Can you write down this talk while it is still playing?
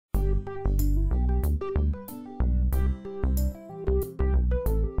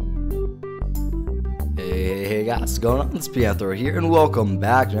guys, what's going on? It's Pietro here, and welcome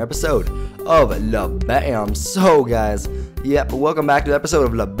back to an episode of LBAAM. So guys, welcome back to the episode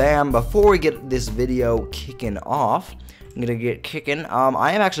of LBAAM. Before we get this video kicking off, I'm gonna get kicking.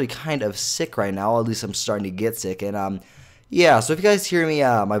 I am actually kind of sick right now, at least I'm starting to get sick, and yeah, so if you guys hear me,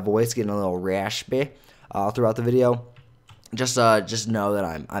 my voice getting a little raspy throughout the video, just know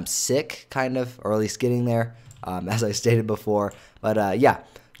that I'm sick, kind of, or at least getting there, as I stated before. But yeah,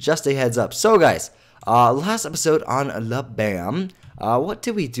 just a heads up. So guys, last episode on LBAAM, what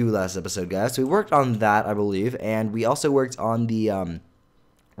did we do last episode, guys? We worked on that, I believe, and we also worked on the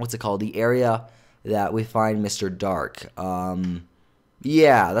what's it called? The area that we find Mr. Dark.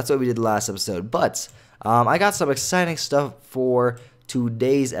 Yeah, that's what we did last episode. But I got some exciting stuff for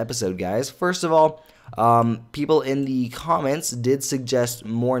today's episode, guys. First of all, people in the comments did suggest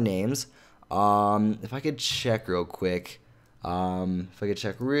more names. If I could check real quick. If I could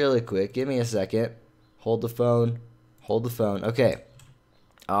check really quick, give me a second. Hold the phone. Hold the phone. Okay.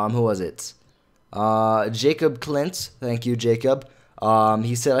 Who was it? Jacob Clint. Thank you, Jacob.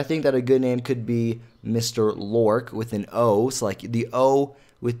 He said, I think that a good name could be Mr. Lörk with an O. So like the O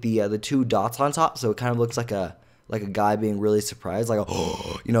with the two dots on top. So it kind of looks like a guy being really surprised, like a,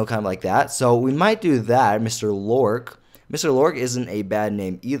 you know, kind of like that. So we might do that, Mr. Lörk. Mr. Lörk isn't a bad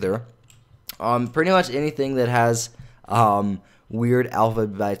name either. Pretty much anything that has weird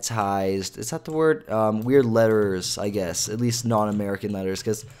alphabetized, is that the word? Weird letters, I guess, at least non-American letters,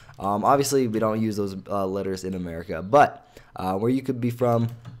 because obviously we don't use those letters in America, but where you could be from,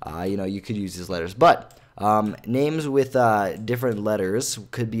 you know, you could use these letters. But names with different letters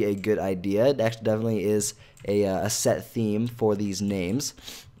could be a good idea. It actually definitely is a set theme for these names.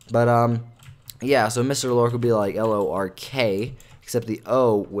 But yeah, so Mr. Lörk would be like L-O-R-K, except the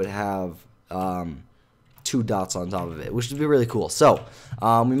O would have two dots on top of it, which would be really cool. So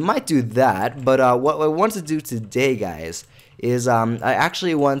we might do that, but what I want to do today, guys, is I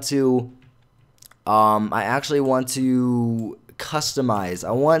actually want to customize.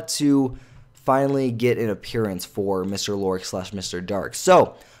 I want to finally get an appearance for Mr. Lörk / Mr. Dark.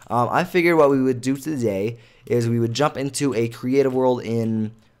 So I figured what we would do today is we would jump into a creative world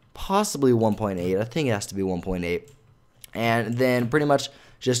in possibly 1.8. I think it has to be 1.8, and then pretty much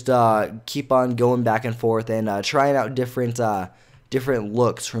just keep on going back and forth and trying out different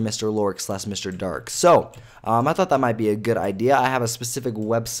looks for Mr. Lörk / Mr. Dark. So I thought that might be a good idea. I have a specific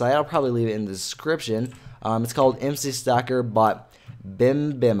website. I'll probably leave it in the description. It's called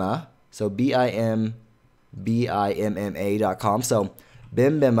mcstacker.bimbimma. So BIMBIMMA.com. So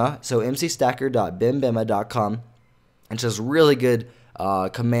bimbimma. So mcstacker.bimbimma.com. It's just really good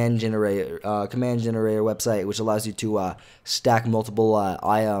command generator website, which allows you to stack multiple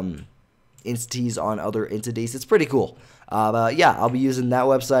entities on other entities. It's pretty cool. But yeah, I'll be using that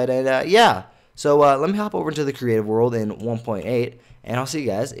website, and yeah. So let me hop over into the creative world in 1.8, and I'll see you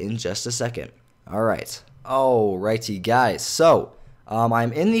guys in just a second. Alrighty, guys. So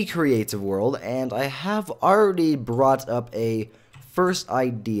I'm in the creative world, and I have already brought up a first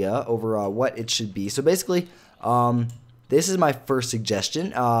idea over what it should be. So basically, this is my first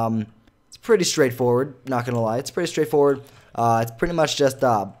suggestion. It's pretty straightforward, not gonna lie. It's pretty straightforward. It's pretty much just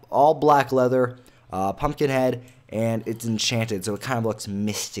all black leather, pumpkin head, and it's enchanted, so it kind of looks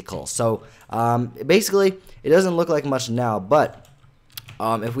mystical. So basically, it doesn't look like much now, but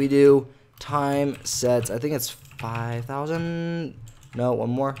if we do time sets, I think it's 5,000. No,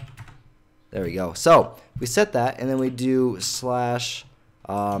 one more. There we go. So we set that, and then we do slash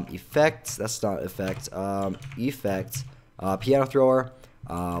effects. That's not effect. Effects. Piano thrower,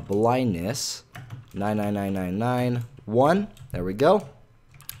 blindness, 99999 There we go.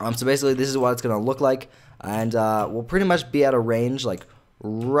 So basically, this is what it's gonna look like, and we'll pretty much be at a range like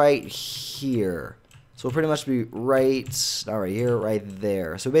right here. So we'll pretty much be right, not right here, right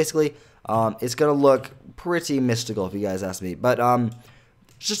there. So basically, it's gonna look pretty mystical if you guys ask me. But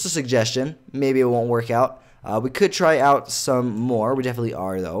it's just a suggestion. Maybe it won't work out. We could try out some more. We definitely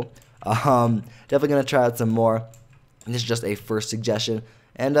are though. Definitely gonna try out some more. This is just a first suggestion.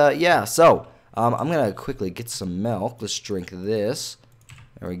 And yeah, so I'm going to quickly get some milk. Let's drink this.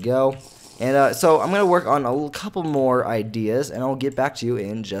 There we go. And so I'm going to work on a couple more ideas, and I'll get back to you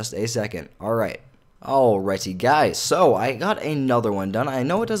in just a second. Alrighty, guys. So I got another one done. I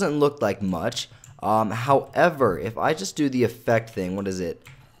know it doesn't look like much. However, if I just do the effect thing, what is it?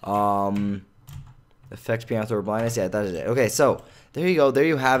 Effect piano thrower blindness. Yeah, that is it. Okay, so there you go. There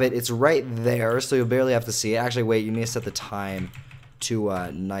you have it. It's right there, so you'll barely have to see it. Actually, wait, you need to set the time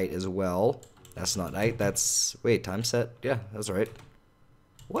to night as well. That's not night. That's, wait, time set? Yeah, that's right.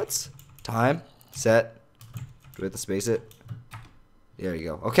 What? Time set. Do we have to space it? There you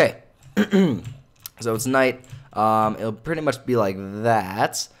go. Okay. So it's night. It'll pretty much be like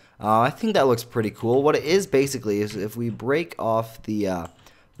that. I think that looks pretty cool. What it is basically is if we break off the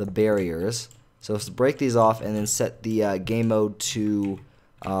barriers, so let's break these off and then set the game mode to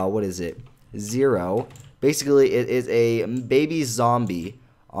what is it? 0. Basically, it is a baby zombie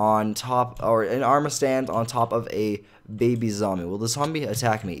on top, or an armor stand on top of a baby zombie. Will the zombie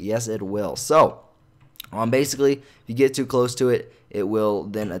attack me? Yes, it will. So, basically, if you get too close to it, it will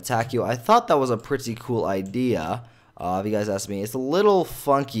then attack you. I thought that was a pretty cool idea. If you guys ask me, it's a little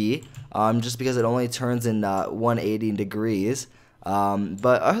funky, just because it only turns in 180 degrees.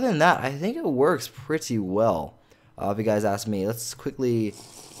 But other than that, I think it works pretty well. If you guys ask me, let's quickly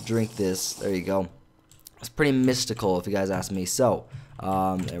drink this. There you go. It's pretty mystical, if you guys ask me. So,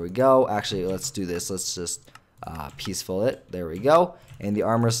 there we go. Actually, let's do this. Let's just peaceful it. There we go. And the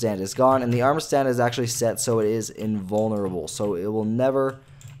armor stand is gone. And the armor stand is actually set so it is invulnerable. So it will never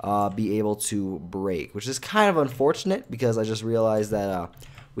be able to break, which is kind of unfortunate because I just realized that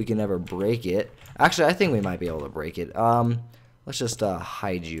we can never break it. Actually, I think we might be able to break it. Let's just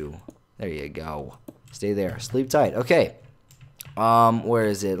hide you. There you go. Stay there. Sleep tight. Okay. Where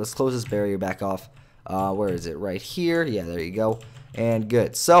is it? Let's close this barrier back off. Where is it? Right here. Yeah, there you go. And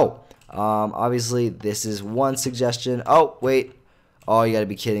good. So, obviously, this is one suggestion. Oh, wait. Oh, you gotta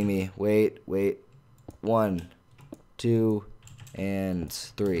be kidding me. Wait. 1, 2, and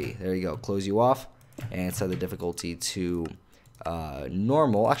 3. There you go. Close you off. And set the difficulty to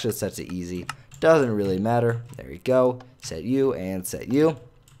normal. Actually, let's set it to easy. Doesn't really matter. There you go. Set you and set you.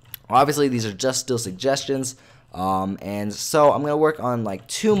 Obviously, these are just still suggestions. And so, I'm gonna work on like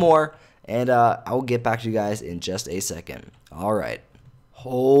 2 more. And I will get back to you guys in just a second. Alright.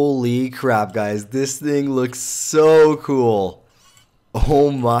 Holy crap, guys. This thing looks so cool.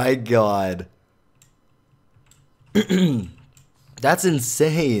 Oh my god. That's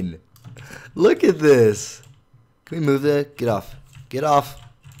insane. Look at this. Can we move it? Get off. Get off.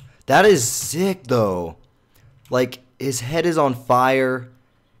 That is sick, though. Like, his head is on fire.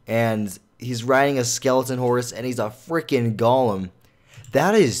 And he's riding a skeleton horse. And he's a freaking golem.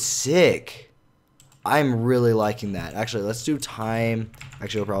 That is sick. I'm really liking that. Actually, let's do time.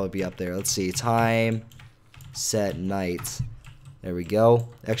 Actually, it'll probably be up there. Let's see. Time, set, night. There we go.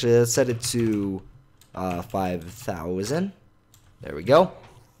 Actually, let's set it to 5,000. There we go.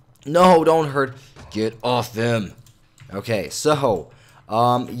 No, don't hurt. Get off them. Okay, so,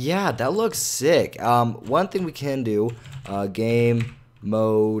 yeah, that looks sick. One thing we can do, game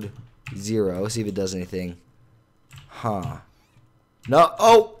mode 0. See if it does anything. Huh. No.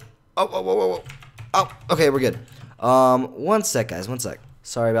 Oh, okay, we're good. 1 sec, guys. 1 sec.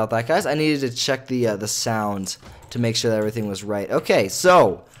 Sorry about that, guys. I needed to check the sound to make sure that everything was right. Okay,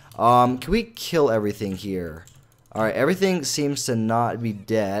 so can we kill everything here? All right, everything seems to not be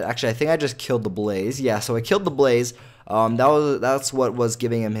dead. Actually, I think I just killed the blaze. Yeah, so I killed the blaze. That's what was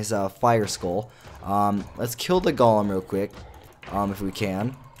giving him his fire skull. Let's kill the golem real quick, if we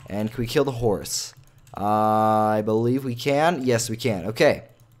can. And can we kill the horse? I believe we can. Yes, we can. Okay.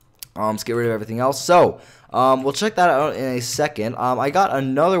 Let's get rid of everything else. So, we'll check that out in a second. I got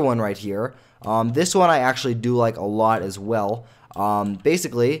another one right here. This one I actually do like a lot as well.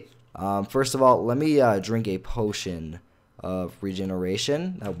 Basically, first of all, let me drink a potion of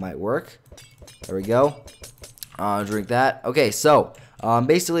regeneration. That might work. There we go. Drink that. Okay, so,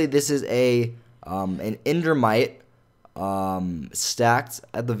 basically this is an endermite stacked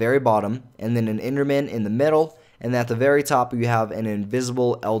at the very bottom, and then an enderman in the middle, and at the very top you have an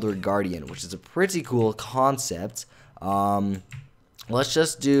invisible elder guardian, which is a pretty cool concept. Let's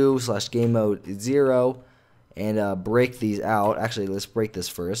just do /game mode 0 and break these out. Actually, let's break this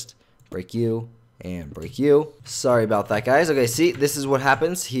first. Break you and break you. Sorry about that, guys. Okay, see, this is what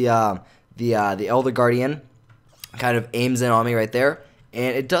happens. The elder guardian kind of aims in on me right there.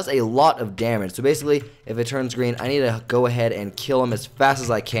 And it does a lot of damage. So basically, if it turns green, I need to go ahead and kill him as fast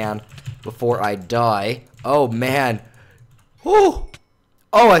as I can before I die. Oh, man. Whew.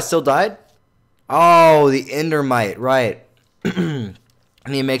 Oh, I still died? Oh, the endermite. Right. I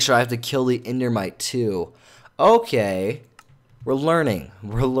need to make sure I have to kill the endermite, too. Okay. We're learning.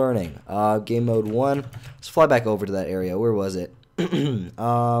 We're learning. Game mode 1. Let's fly back over to that area. Where was it?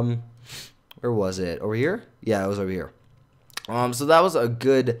 Where was it? Over here? Yeah, it was over here. So that was a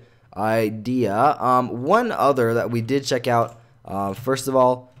good idea. One other that we did check out, first of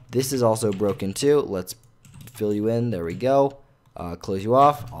all, this is also broken too. Let's fill you in. There we go. Close you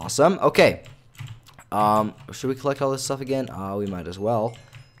off. Awesome. Okay. Should we collect all this stuff again? We might as well.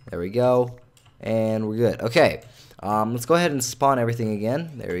 There we go. And we're good. Okay. Let's go ahead and spawn everything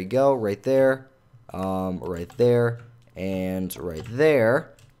again. There we go. Right there. Right there. And right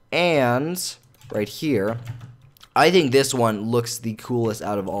there. And right here. I think this one looks the coolest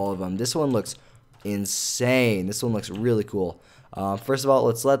out of all of them. This one looks insane. This one looks really cool. First of all,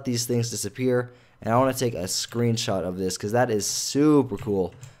 let's let these things disappear. And I want to take a screenshot of this because that is super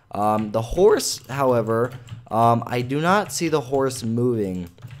cool. The horse, however, I do not see the horse moving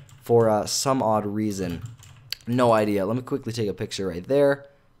for some odd reason. No idea. Let me quickly take a picture right there.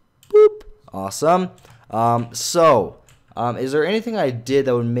 Boop. Awesome. Is there anything I did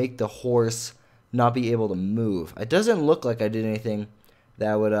that would make the horse not be able to move? It doesn't look like I did anything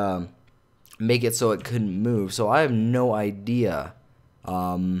that would make it so it couldn't move. So I have no idea.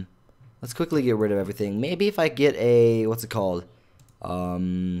 Let's quickly get rid of everything. Maybe if I get a, what's it called? A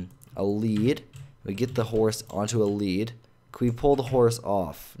lead. We get the horse onto a lead. Can we pull the horse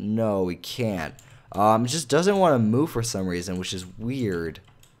off? No, we can't. It just doesn't want to move for some reason, which is weird.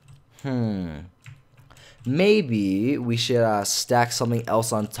 Maybe we should stack something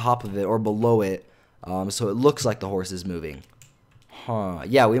else on top of it or below it, so it looks like the horse is moving.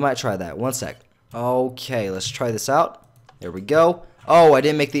 Yeah, we might try that. One sec. Okay, let's try this out. There we go. Oh, I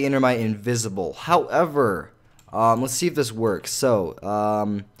didn't make the Endermite invisible. However, let's see if this works.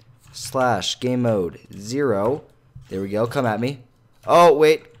 So, slash game mode 0. There we go. Come at me. Oh,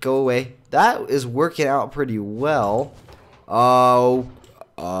 wait. Go away. That is working out pretty well. Oh,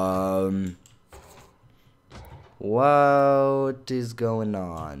 what is going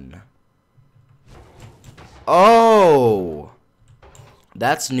on? Oh,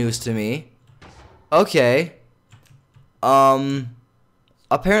 that's news to me. Okay.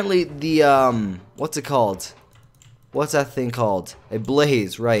 Apparently the, what's it called? What's that thing called? A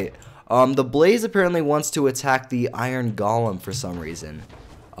blaze, right. The blaze apparently wants to attack the iron golem for some reason.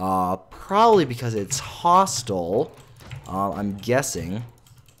 Probably because it's hostile, I'm guessing.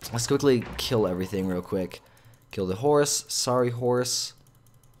 Let's quickly kill everything real quick. Kill the horse. Sorry, horse.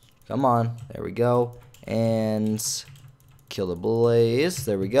 Come on. There we go. And kill the blaze.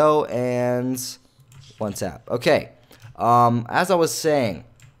 There we go. And one tap. Okay. As I was saying,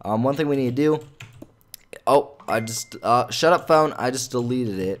 one thing we need to do. Oh, I just shut up, phone. I just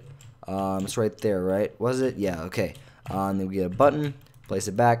deleted it. It's right there, right? Was it? Yeah. Okay. Then we get a button. Place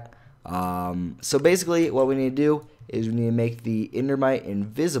it back. So basically, what we need to do is we need to make the Endermite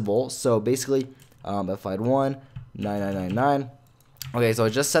invisible. So basically, if I had 1, 9999. Okay, so I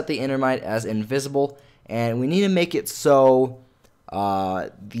just set the Endermite as invisible, and we need to make it so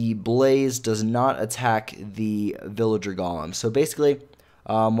the blaze does not attack the villager golem. So basically,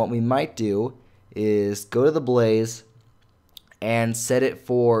 what we might do is go to the blaze and set it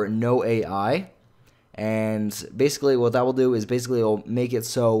for no AI. And basically, what that will do is basically it'll make it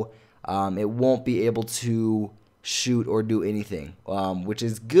so it won't be able to shoot or do anything, which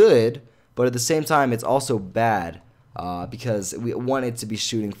is good, but at the same time, it's also bad because we want it to be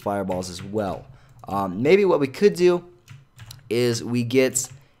shooting fireballs as well. Maybe what we could do is we get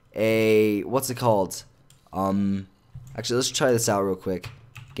a, what's it called? Actually, let's try this out real quick.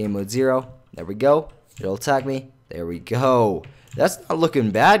 Game mode 0. There we go. It'll attack me. There we go. That's not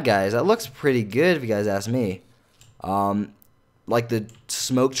looking bad, guys. That looks pretty good, if you guys ask me. Like the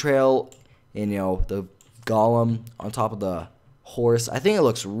smoke trail and, you know, the golem on top of the horse. I think it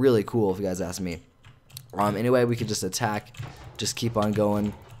looks really cool, if you guys ask me. Anyway, we could just attack. Just keep on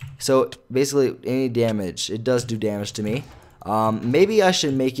going. So, basically, any damage. It does do damage to me. Maybe I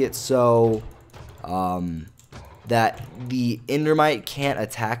should make it so that the Endermite can't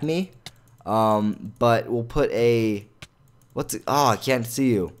attack me. But we'll put a... What's it? Oh, I can't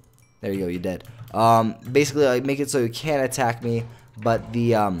see you. There you go, you're dead. Basically, I make it so you can't attack me, but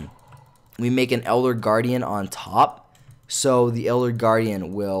the we make an Elder Guardian on top, so the Elder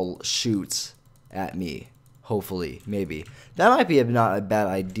Guardian will shoot at me. Hopefully, maybe. That might be not a bad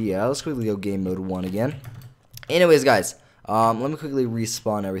idea. Let's quickly go game mode 1 again. Anyways, guys, let me quickly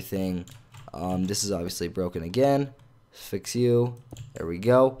respawn everything. This is obviously broken again. Fix you. There we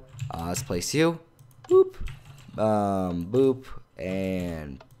go. Let's place you. Boop. Boop.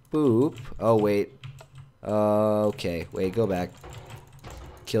 And boop. Oh, wait. Okay. Wait, go back.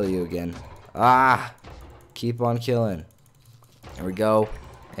 Kill you again. Ah! Keep on killing. There we go.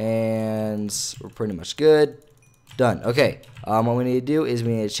 And we're pretty much good. Done. Okay. What we need to do is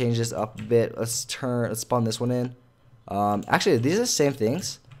we need to change this up a bit. Let's spawn this one in. Actually, these are the same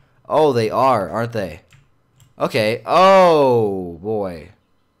things. Oh, they are, aren't they? Okay. Oh, boy.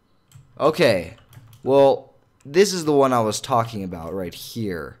 Okay. Well, this is the one I was talking about right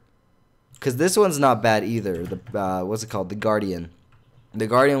here. Because this one's not bad either. The what's it called? The Guardian. The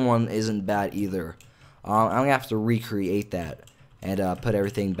Guardian one isn't bad either. I'm going to have to recreate that and put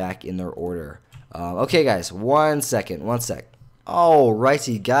everything back in their order. Okay, guys. One sec.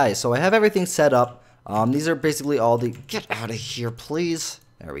 Alrighty, guys. So I have everything set up. These are basically all the, get out of here, please.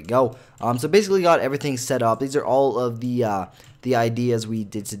 There we go. So basically got everything set up. These are all of the ideas we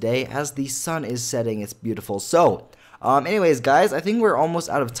did today. As the sun is setting, it's beautiful. So, anyways, guys, I think we're almost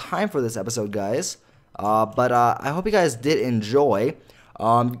out of time for this episode, guys. But I hope you guys did enjoy.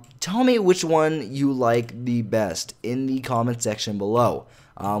 Tell me which one you like the best in the comment section below.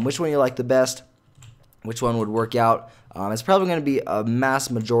 Which one you like the best? Which one would work out? It's probably going to be a mass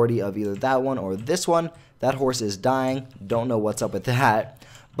majority of either that one or this one. That horse is dying. Don't know what's up with that.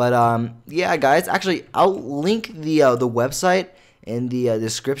 But yeah, guys. Actually, I'll link the website in the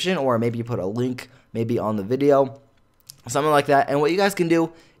description, or maybe you put a link maybe on the video, something like that. And what you guys can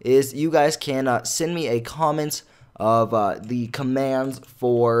do is you guys can send me a comment of the commands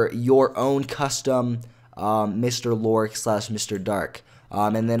for your own custom Mr. Lörk / Mr. Dark.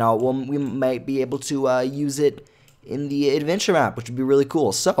 And then we might be able to use it in the adventure map, which would be really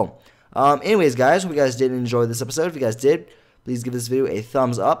cool. So, anyways, guys, hope you guys did enjoy this episode. If you guys did, please give this video a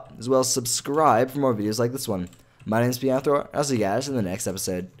thumbs up, as well as subscribe for more videos like this one. My name is Pianthro, and I'll see you guys in the next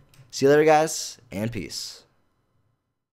episode. See you later, guys, and peace.